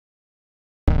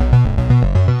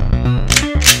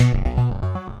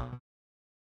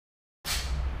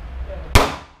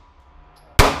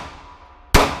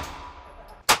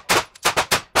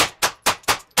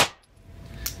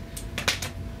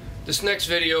This next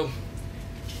video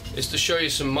is to show you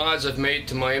some mods I've made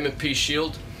to my M&P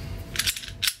Shield.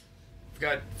 I've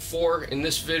got 4 in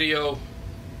this video,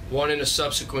 1 in a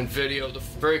subsequent video.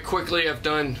 Very quickly, I've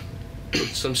done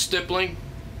some stippling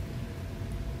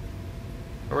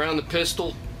around the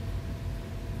pistol,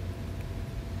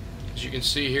 as you can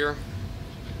see here.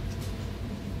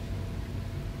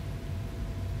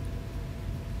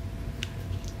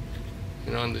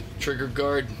 And on the trigger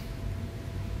guard,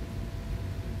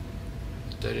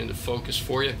 put that into focus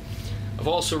for you. I've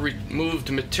also removed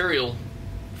material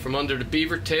from under the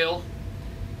beaver tail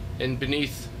and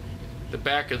beneath the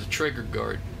back of the trigger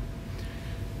guard.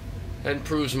 That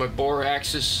improves my bore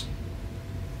axis.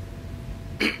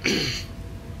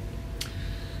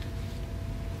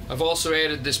 I've also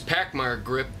added this Pakmar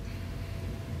Grip.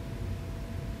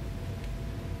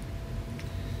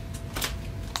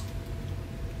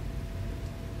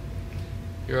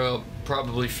 You're all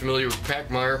probably familiar with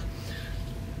Pachmeyer.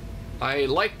 I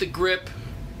like the grip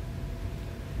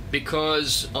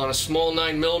because on a small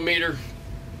 9mm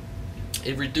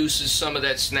it reduces some of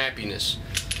that snappiness,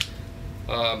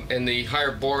 and the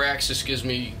higher bore axis gives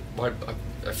me, I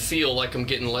feel like I'm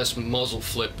getting less muzzle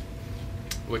flip,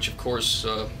 which of course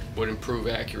would improve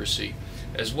accuracy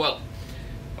as well.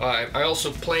 I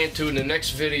also plan to, in the next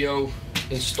video,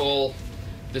 install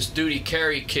this duty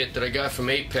carry kit that I got from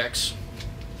Apex,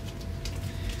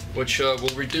 which will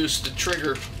reduce the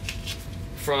trigger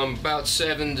from about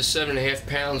 7 to 7.5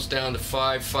 pounds down to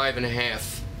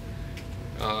 5.5.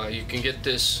 You can get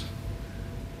this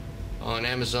on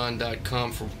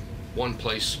Amazon.com for one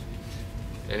place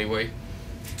anyway,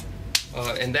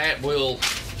 and that will,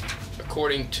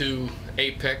 according to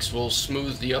Apex, will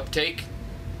smooth the uptake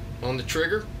on the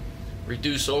trigger,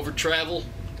 reduce over travel,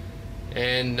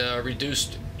 and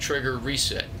reduce trigger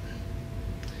reset.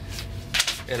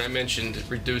 And I mentioned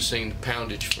reducing the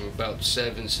poundage from about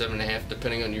 7.5,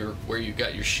 depending on where you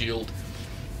got your shield,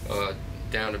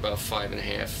 down to about 5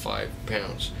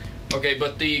 pounds. Okay,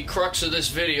 but the crux of this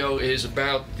video is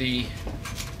about the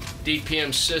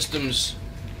DPM Systems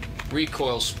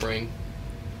recoil spring,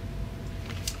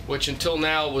 which until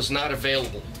now was not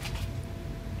available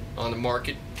on the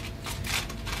market.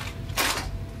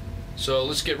 So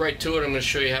let's get right to it. I'm going to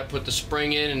show you how to put the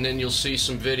spring in, and then you'll see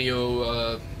some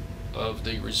video of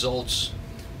the results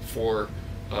for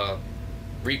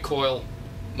recoil,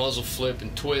 muzzle flip,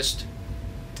 and twist.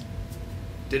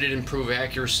 Did it improve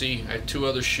accuracy? I had 2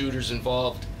 other shooters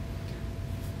involved.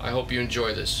 I hope you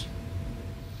enjoy this.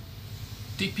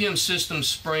 DPM Systems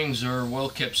springs are a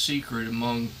well-kept secret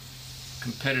among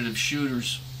competitive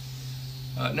shooters.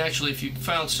 Naturally, if you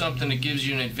found something that gives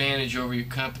you an advantage over your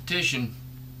competition,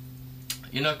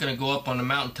 you're not going to go up on the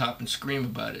mountaintop and scream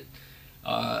about it.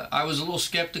 I was a little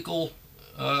skeptical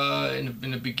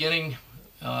in the beginning.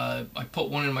 I put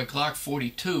one in my Glock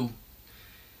 42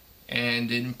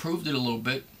 and it improved it a little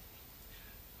bit,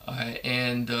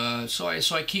 so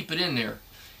I keep it in there.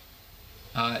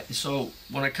 So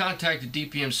when I contacted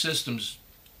DPM Systems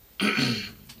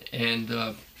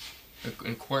and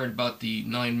inquired about the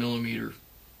 9mm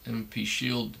M&P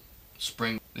Shield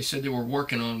spring, they said they were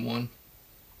working on one,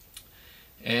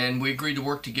 and we agreed to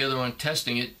work together on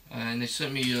testing it. And they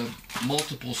sent me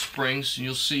multiple springs, and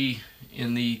you'll see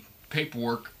in the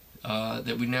paperwork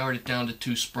that we narrowed it down to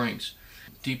 2 springs.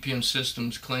 DPM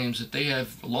Systems claims that they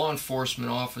have law enforcement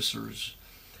officers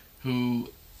who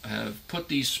have put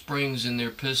these springs in their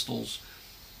pistols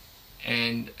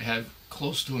and have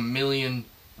close to 1 million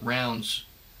rounds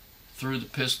through the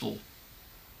pistol,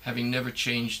 having never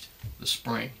changed the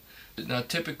spring. Now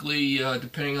typically,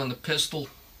 depending on the pistol,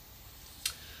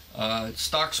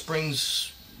 stock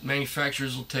springs,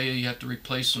 manufacturers will tell you you have to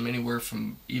replace them anywhere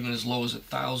from even as low as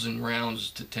 1,000 rounds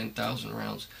to 10,000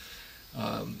 rounds.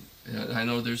 I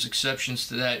know there's exceptions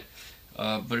to that,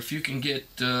 but if you can get,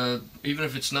 even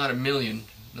if it's not 1 million,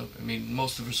 I mean,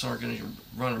 most of us aren't going to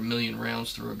run 1 million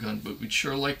rounds through a gun, but we'd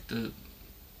sure like the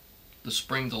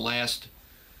spring to last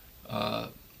a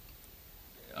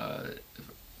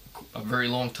very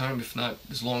long time, if not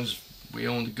as long as we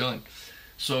own the gun.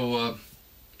 So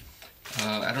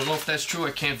I don't know if that's true.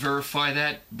 I can't verify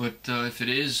that, but if it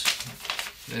is,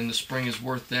 then the spring is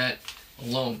worth that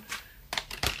alone.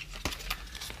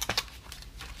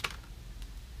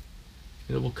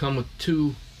 It will come with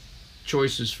 2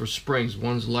 choices for springs.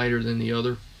 One's lighter than the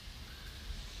other,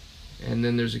 and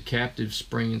then there's a captive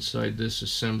spring inside this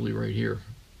assembly right here.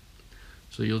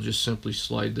 So you'll just simply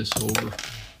slide this over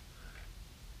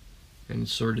and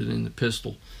insert it in the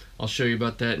pistol. I'll show you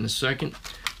about that in a second.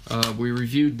 We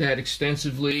reviewed that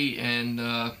extensively and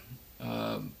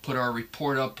put our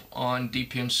report up on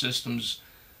DPM Systems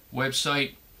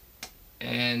website.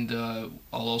 and I'll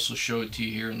also show it to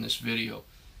you here in this video.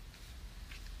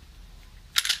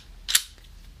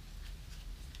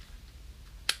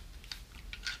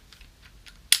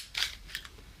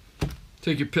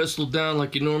 Take your pistol down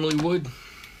like you normally would.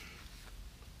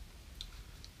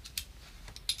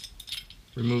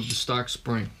 Remove the stock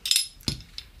spring.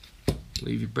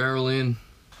 Leave your barrel in.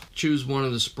 Choose one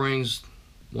of the springs.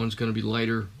 One's going to be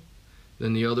lighter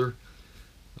than the other.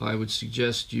 I would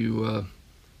suggest you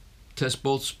test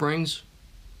both springs.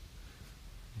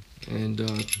 And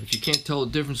if you can't tell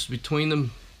the difference between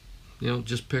them, you know,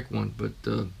 just pick one. But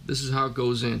this is how it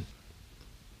goes in.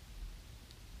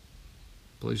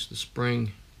 Place the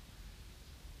spring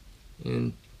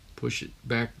and push it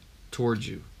back towards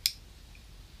you.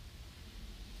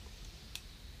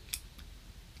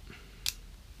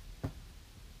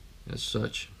 As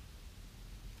such.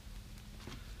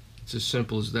 It's as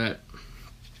simple as that.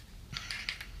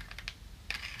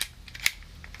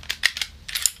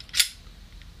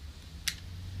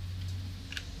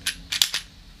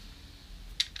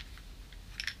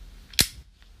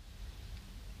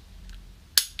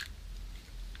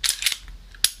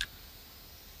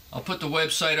 I'll put the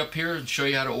website up here and show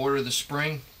you how to order the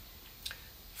spring.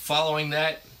 Following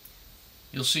that,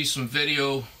 you'll see some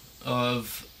video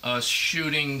of us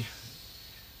shooting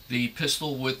the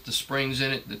pistol with the springs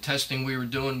in it, the testing we were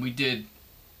doing. We did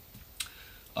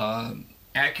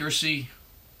accuracy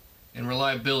and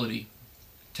reliability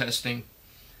testing,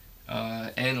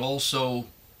 and also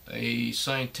a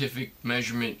scientific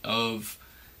measurement of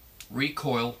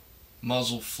recoil,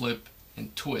 muzzle flip,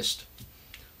 and twist.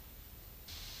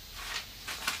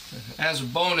 As a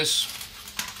bonus,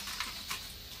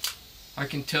 I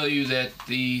can tell you that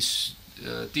the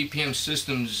DPM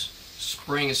Systems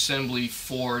spring assembly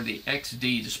for the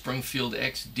XD, the Springfield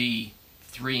XD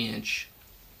 3-inch,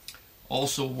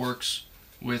 also works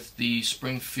with the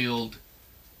Springfield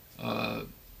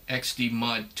XD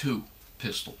Mod 2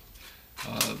 pistol.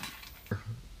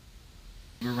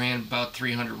 We ran about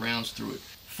 300 rounds through it.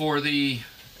 For the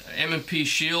M&P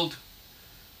Shield,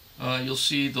 you'll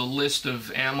see the list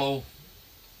of ammo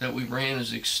that we ran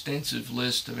is an extensive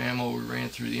list of ammo we ran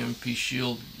through the M&P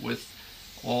Shield with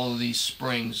all of these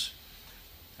springs.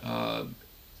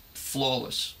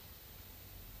 Flawless.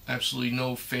 Absolutely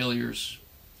no failures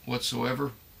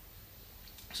whatsoever.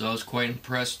 So I was quite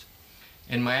impressed.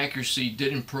 And my accuracy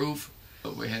did improve.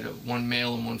 We had one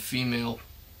male and one female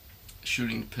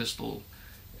shooting the pistol,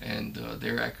 and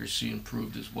their accuracy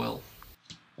improved as well.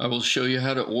 I will show you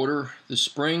how to order the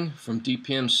spring from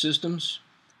DPM Systems.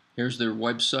 Here's their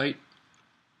website.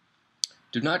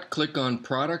 Do not click on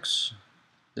products.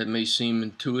 That may seem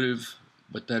intuitive,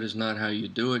 but that is not how you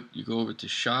do it. You go over to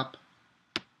shop,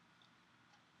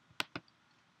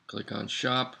 click on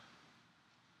shop,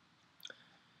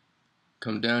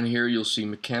 come down here, you'll see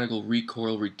mechanical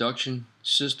recoil reduction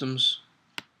systems.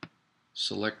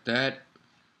 Select that,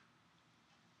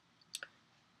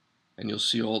 and you'll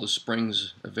see all the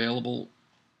springs available,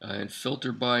 and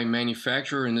filter by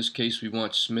manufacturer. In this case we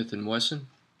want Smith & Wesson,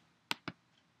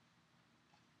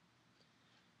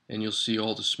 and you'll see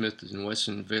all the Smith &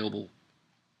 Wesson available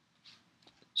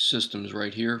systems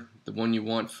right here. The one you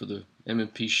want for the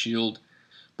M&P Shield,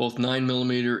 both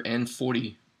 9mm and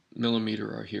 40mm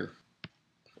are here.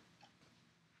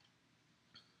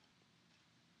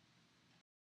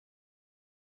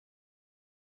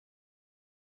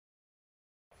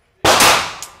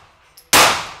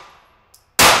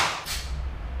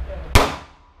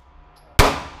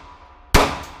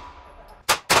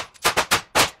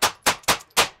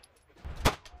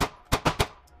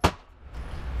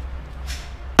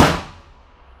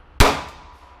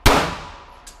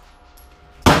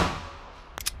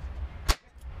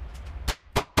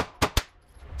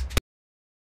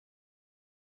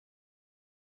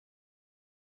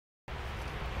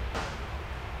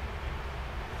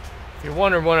 If you're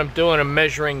wondering what I'm doing, I'm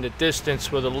measuring the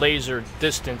distance with a laser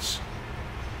distance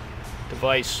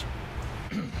device.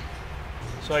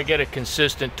 So I get a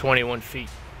consistent 21 feet.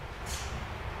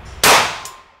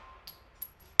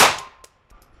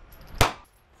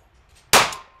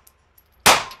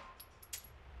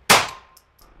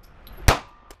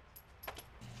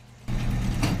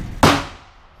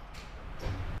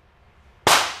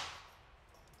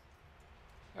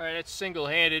 Alright, that's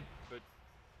single-handed, but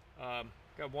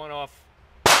got one off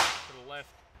to the left.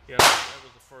 Yeah, that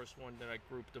was the first one. Then I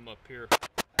grouped them up here.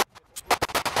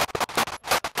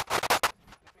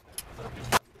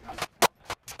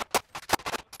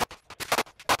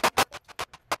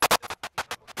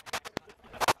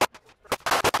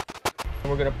 And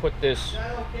we're going to put this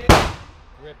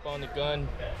grip on the gun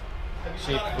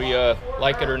See if we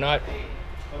like it or not.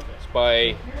 It's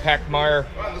by Pakmar.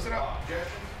 Listen up.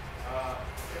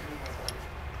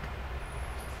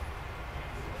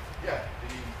 Yeah.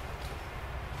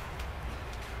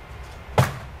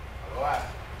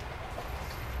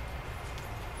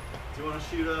 Do you want to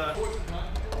shoot a...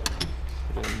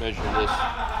 Measure this.